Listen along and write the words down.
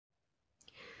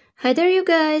Hi there you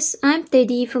guys, I'm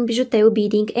Teddy from BijuTeo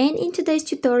Beading, and in today's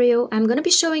tutorial I'm gonna be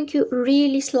showing you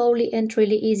really slowly and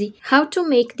really easy how to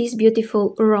make these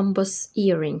beautiful rhombus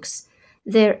earrings.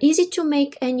 They're easy to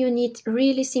make and you need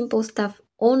really simple stuff,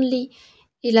 only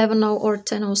 11/0 or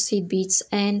 10/0 seed beads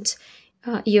and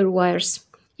ear wires.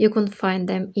 You can find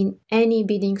them in any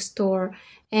beading store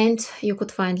and you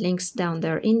could find links down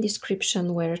there in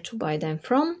description where to buy them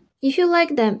from. If you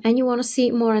like them and you want to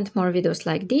see more and more videos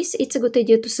like this, it's a good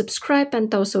idea to subscribe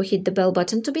and also hit the bell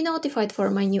button to be notified for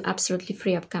my new absolutely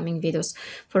free upcoming videos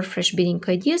for fresh beading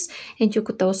ideas. And you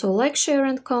could also like, share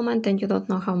and comment, and you don't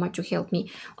know how much you help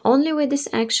me only with this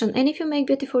action. And if you make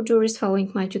beautiful jewelries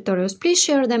following my tutorials, please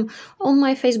share them on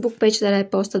my Facebook page that I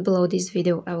posted below this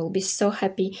video. I will be so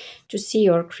happy to see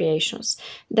your creations.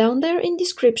 Down there in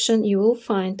description you will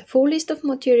find a full list of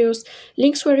materials,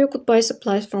 links where you could buy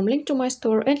supplies from, link to my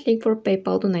store and link for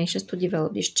PayPal donations to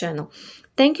develop this channel.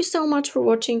 Thank you so much for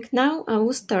watching. Now I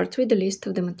will start with the list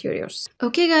of the materials.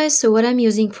 Okay guys, so what I'm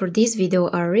using for this video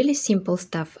are really simple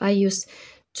stuff. I use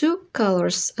two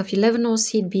colors of 11/0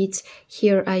 seed beads.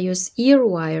 Here I use ear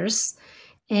wires,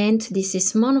 and this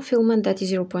is monofilament, that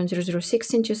is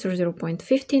 0.006 inches or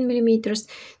 0.15 millimeters.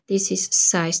 This is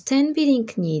size 10 beading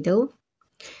needle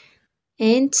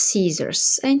and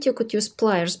scissors, and you could use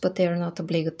pliers, but they are not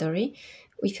obligatory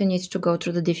if you need to go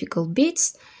through the difficult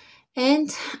beads. And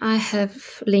I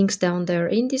have links down there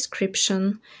in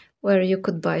description where you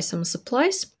could buy some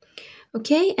supplies.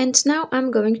 Okay, and now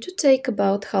I'm going to take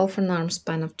about half an arm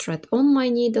span of thread on my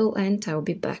needle and I'll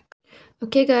be back.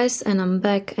 Okay guys, and I'm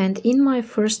back, and in my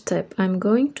first step I'm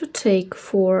going to take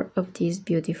 4 of these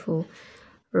beautiful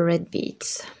red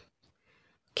beads.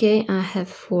 Okay, I have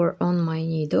 4 on my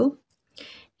needle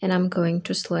and I'm going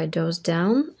to slide those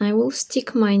down. I will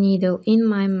stick my needle in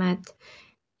my mat,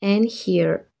 and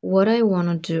here what I want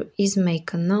to do is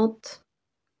make a knot,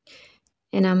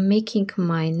 and I'm making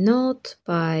my knot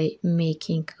by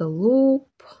making a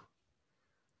loop,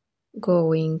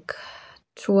 going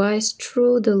twice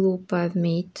through the loop I've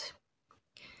made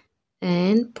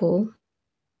and pull,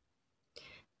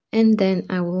 and then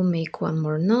I will make one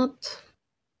more knot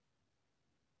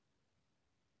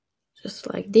just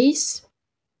like this.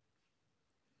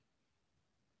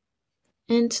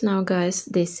 And now guys,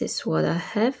 this is what I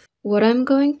have. What I'm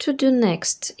going to do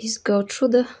next is go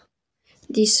through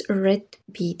this red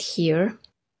bead here,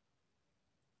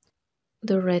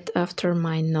 the red after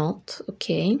my knot,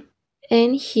 okay?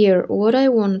 And here what I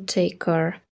want to take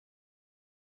are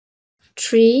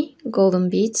 3 golden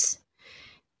beads,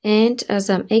 and as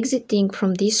I'm exiting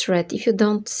from this red, if you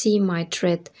don't see my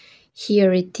thread,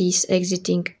 here it is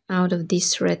exiting out of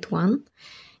this red one,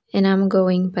 and I'm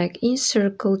going back in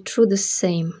circle through the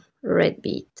same red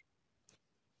bead.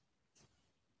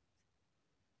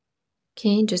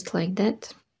 Okay, just like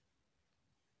that.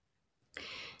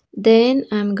 Then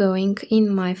I'm going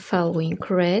in my following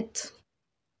red,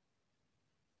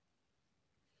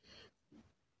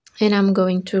 and I'm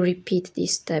going to repeat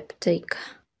this step. Take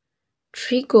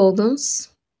 3 goldens,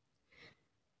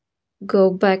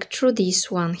 go back through this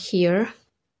one here,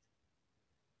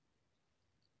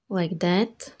 like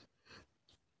that.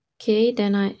 Okay,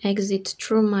 then I exit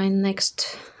through my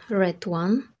next red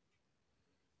one,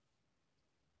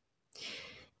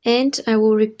 and I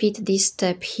will repeat this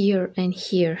step here and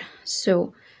here.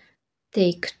 So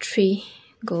take 3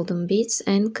 golden beads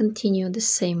and continue the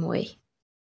same way.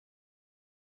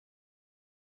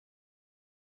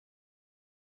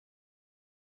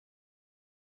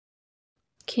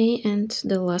 Okay, and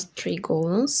the last 3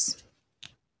 goldens.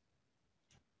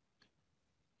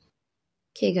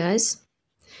 Okay guys,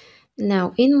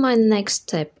 now in my next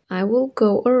step I will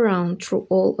go around through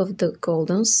all of the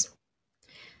goldens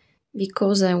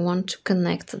because I want to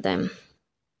connect them.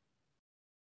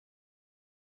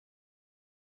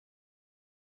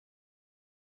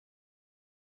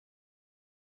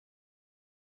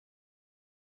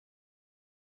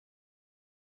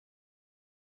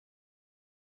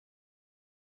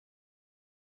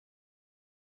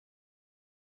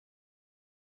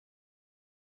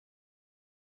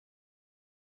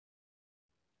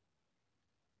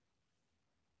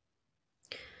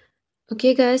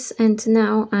 Okay guys, and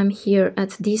now I'm here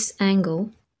at this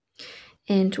angle,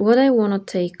 and what I want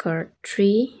to take are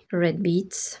 3 red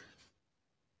beads,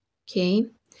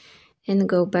 okay, and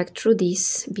go back through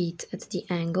this bead at the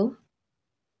angle,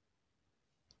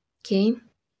 okay,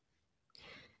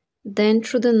 then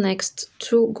through the next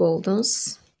 2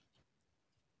 goldens,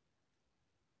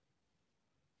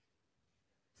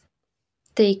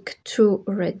 take 2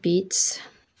 red beads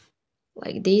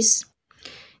like this,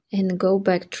 and go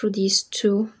back through these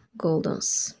 2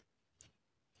 goldens.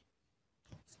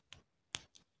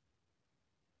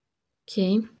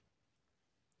 Okay.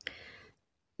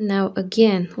 Now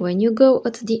again, when you go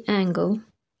at the angle,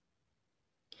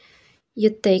 you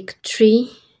take 3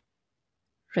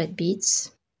 red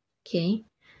beads. Okay.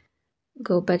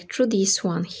 Go back through this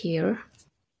one here.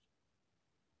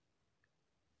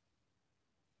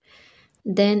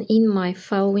 Then in my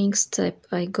following step,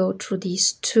 I go through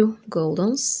these 2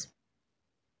 goldens.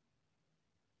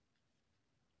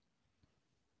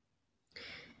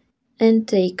 And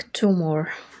take 2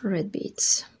 more red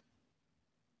beads.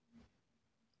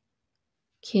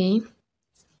 Okay.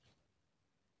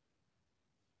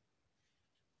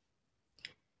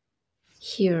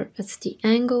 Here at the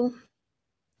angle,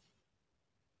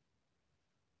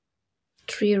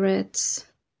 3 reds.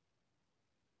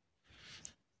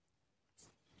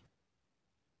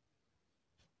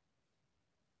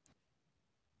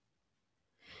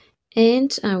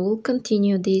 And I will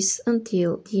continue this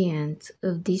until the end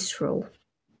of this row.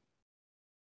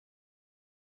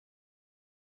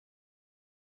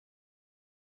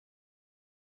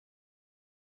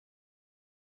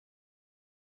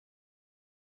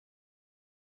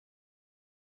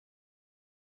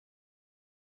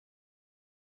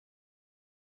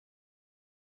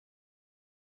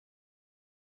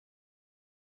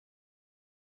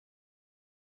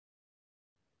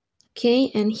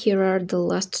 Okay, and here are the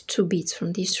last 2 beads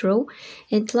from this row,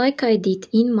 and like I did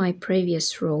in my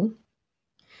previous row,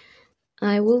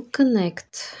 I will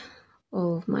connect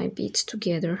all of my beads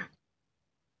together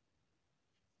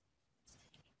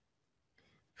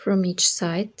from each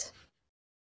side.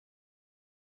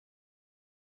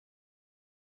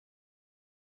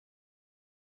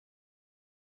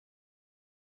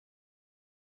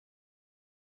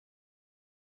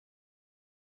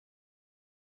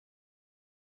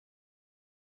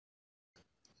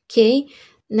 Okay,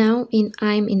 now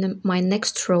I'm in my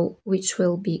next row, which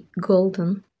will be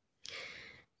golden.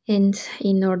 And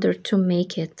in order to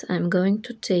make it, I'm going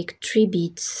to take 3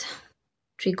 beads,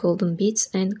 3 golden beads,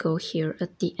 and go here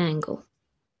at the angle.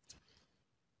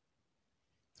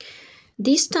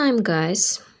 This time,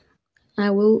 guys, I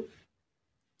will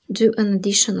do an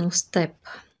additional step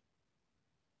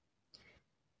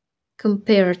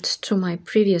compared to my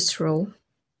previous row.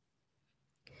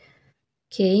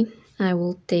 Okay, I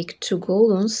will take 2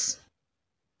 goldens,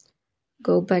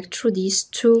 go back through these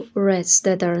 2 reds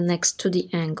that are next to the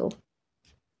angle.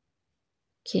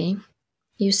 Okay,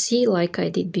 you see, like I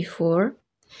did before,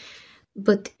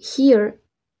 but here,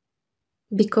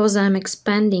 because I'm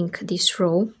expanding this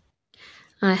row,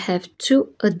 I have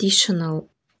 2 additional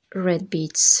red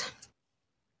beads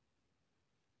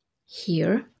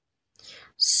here.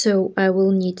 So I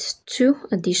will need 2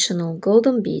 additional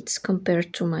golden beads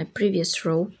compared to my previous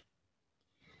row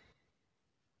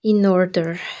in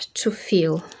order to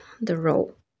fill the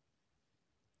row.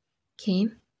 Okay,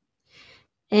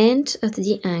 and at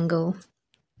the angle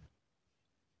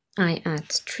I add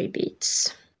 3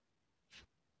 beads.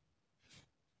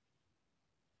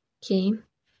 Okay,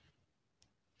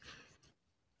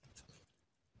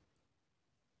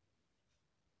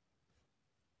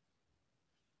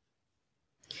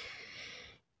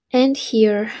 and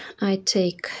here I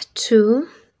take 2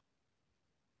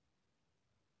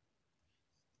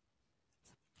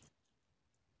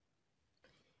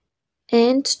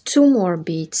 and 2 more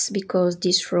beads because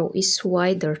this row is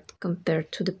wider compared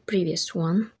to the previous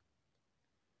one.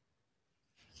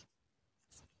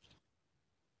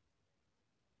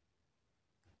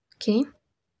 Okay,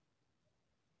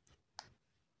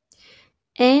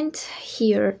 and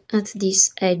here at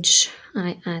this edge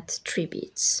I add 3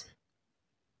 beads.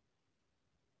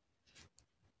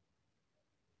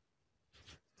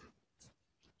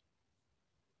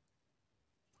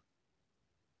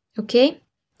 Okay,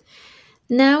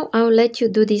 now I'll let you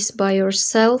do this by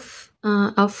yourself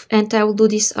and I will do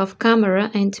this off camera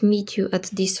and meet you at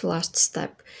this last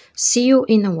step. See you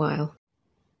in a while.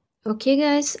 Okay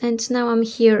guys, and now I'm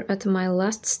here at my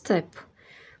last step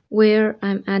where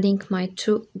I'm adding my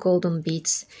 2 golden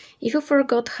beads. If you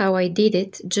forgot how I did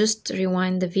it, just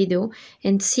rewind the video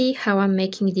and see how I'm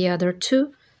making the other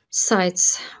 2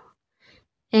 sides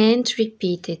and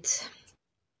repeat it.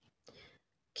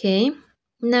 Okay,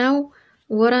 now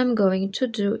what I'm going to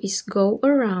do is go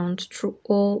around through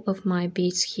all of my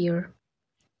beads here.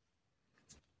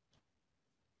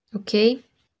 Okay,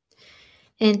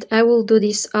 and I will do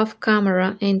this off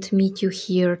camera and meet you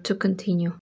here to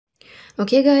continue.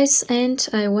 Okay guys, and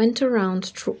I went around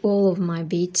through all of my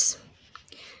beads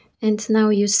and now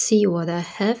you see what I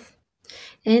have,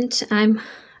 and I'm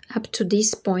up to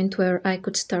this point where I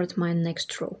could start my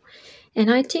next row.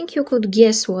 And I think you could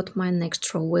guess what my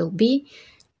next row will be.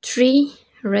 3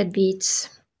 red beads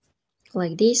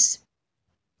like this,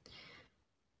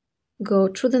 go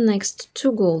through the next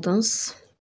 2 goldens,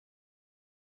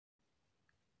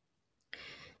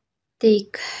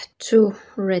 take 2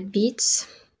 red beads,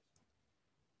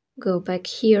 go back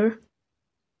here,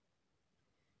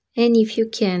 and if you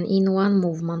can, in one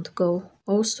movement, go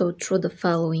also through the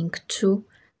following 2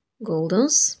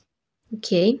 goldens.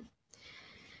 Okay,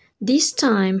 this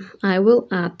time I will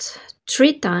add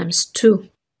 3 times 2.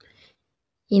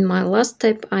 In my last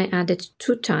step I added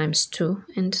 2 times 2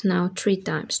 and now 3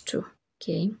 times 2.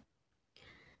 Okay,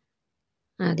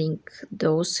 adding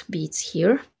those beads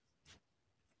here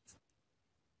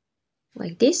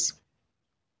like this,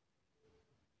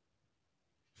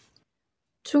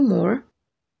 2 more,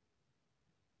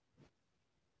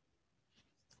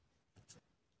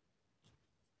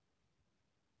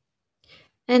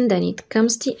 and then it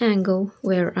comes the angle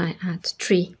where I add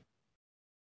 3.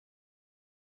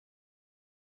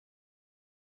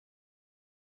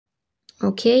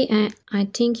 Okay, I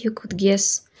think you could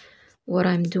guess what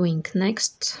I'm doing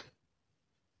next.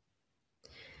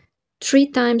 3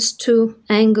 times 2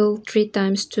 angle, 3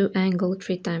 times 2 angle,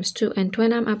 3 times 2, and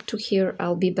when I'm up to here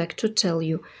I'll be back to tell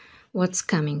you what's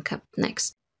coming up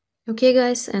next. Okay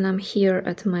guys, and I'm here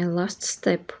at my last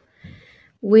step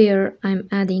where I'm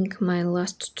adding my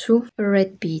last 2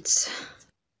 red beads.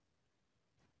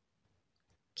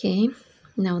 Okay,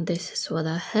 now this is what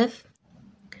I have,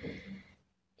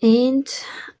 and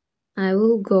I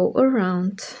will go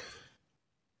around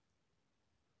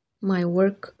my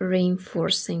work,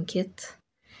 reinforcing it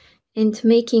and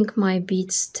making my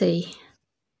beads stay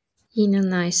in a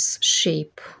nice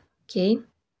shape.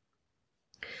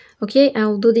 Okay,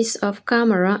 I'll do this off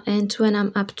camera, and when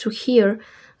I'm up to here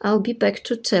I'll be back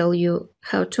to tell you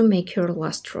how to make your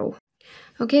last row.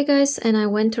 Okay guys, and I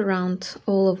went around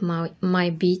all of my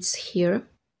beads here,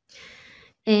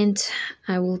 and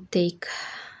I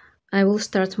will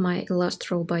start my last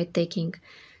row by taking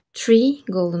 3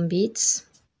 golden beads,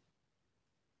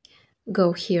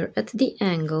 go here at the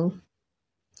angle,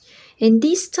 and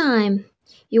this time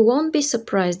you won't be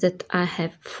surprised that I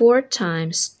have 4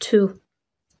 times 2.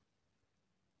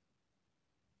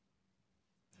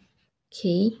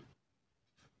 Okay,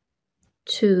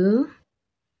 2,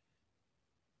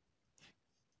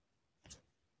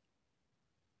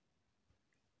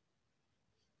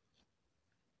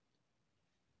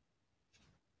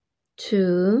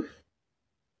 2,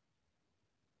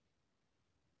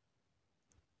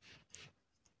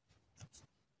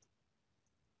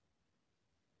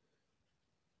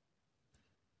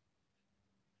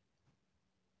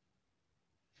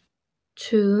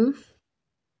 2,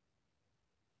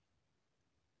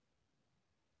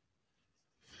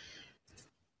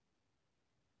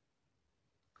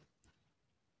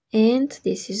 and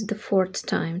this is the 4th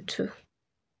time 2.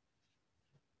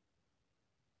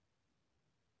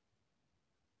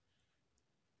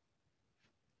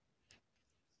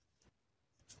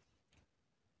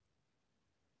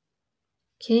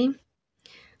 Okay,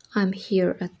 I'm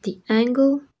here at the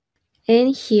angle,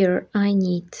 and here I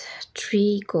need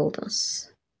 3 goldens.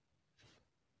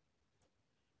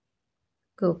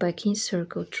 Go back in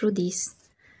circle through this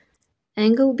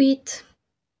angle bead,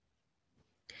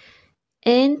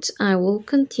 and I will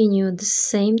continue the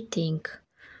same thing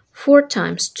 4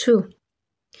 times 2.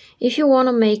 If you want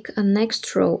to make a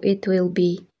next row, it will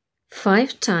be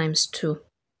 5 times 2.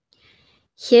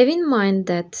 Have in mind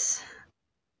that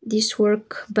this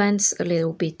work bends a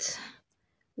little bit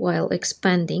while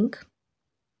expanding,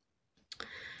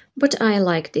 but I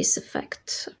like this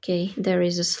effect. Okay, there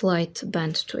is a slight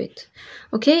bend to it.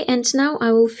 Okay, and now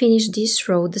I will finish this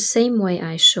row the same way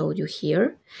I showed you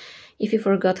here. If you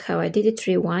forgot how I did it,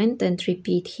 rewind and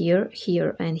repeat here,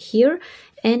 here, and here,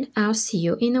 and I'll see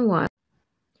you in a while.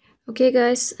 Okay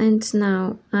guys, and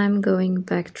now I'm going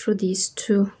back through these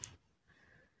 2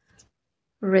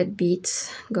 red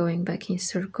beads, going back in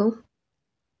circle.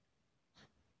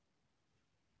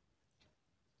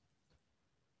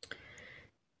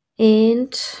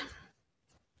 And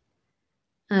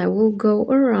I will go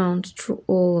around through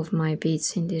all of my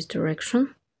beads in this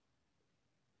direction.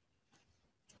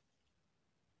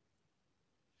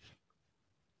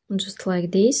 Just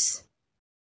like this.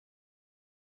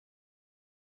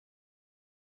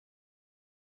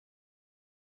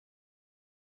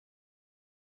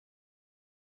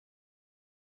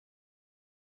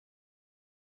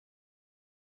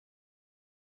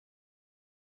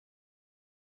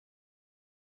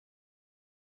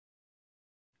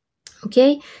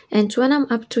 Okay, and when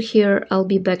I'm up to here, I'll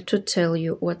be back to tell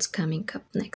you what's coming up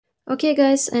next. Okay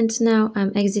guys, and now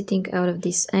I'm exiting out of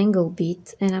this angle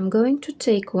bead, and I'm going to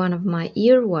take one of my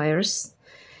ear wires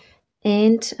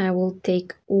And I will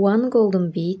take one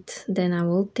golden bead, then I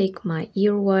will take my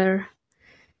ear wire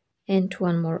and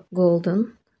one more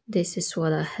golden. This is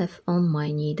what I have on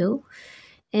my needle.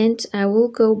 And I will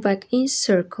go back in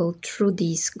circle through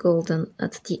this golden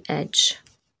at the edge.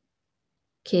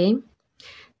 Okay,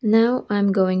 now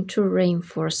I'm going to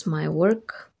reinforce my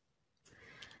work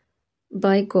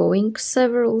by going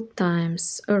several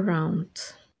times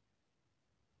around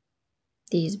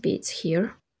these beads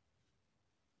here.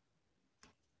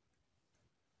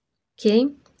 Okay,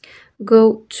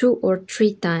 go 2 or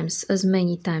 3 times, as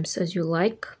many times as you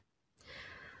like.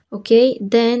 Okay,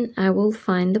 then I will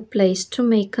find a place to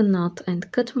make a knot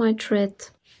and cut my thread.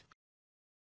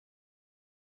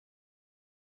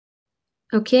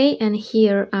 Okay, and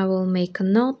here I will make a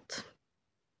knot.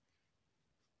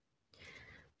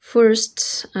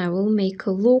 First I will make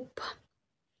a loop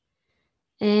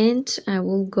and I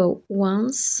will go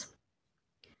once,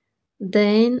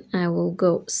 then I will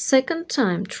go second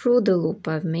time through the loop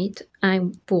I've made. I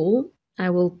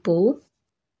will pull,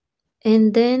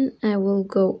 and then I will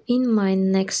go in my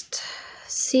next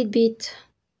seed bead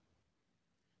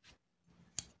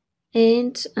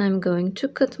and I'm going to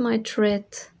cut my thread,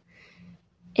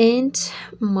 and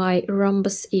my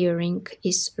rhombus earring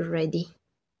is ready.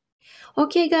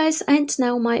 Okay guys, and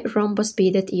now my rhombus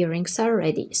beaded earrings are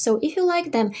ready. So if you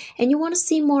like them and you want to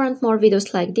see more and more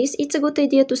videos like this, it's a good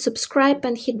idea to subscribe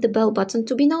and hit the bell button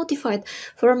to be notified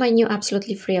for my new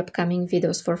absolutely free upcoming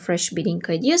videos for fresh beading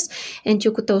ideas. And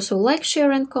you could also like,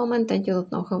 share and comment, and you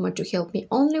don't know how much you help me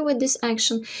only with this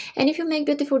action. And if you make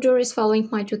beautiful jewelries following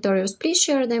my tutorials, please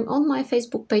share them on my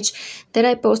Facebook page that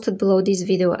I posted below this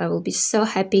video. I will be so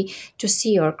happy to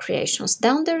see your creations.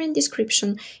 Down there in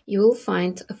description you will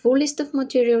find a full list of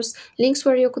materials, links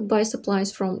where you could buy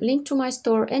supplies from, link to my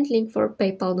store, and link for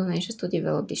PayPal donations to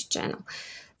develop this channel.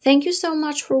 Thank you so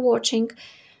much for watching.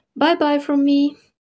 Bye bye from me.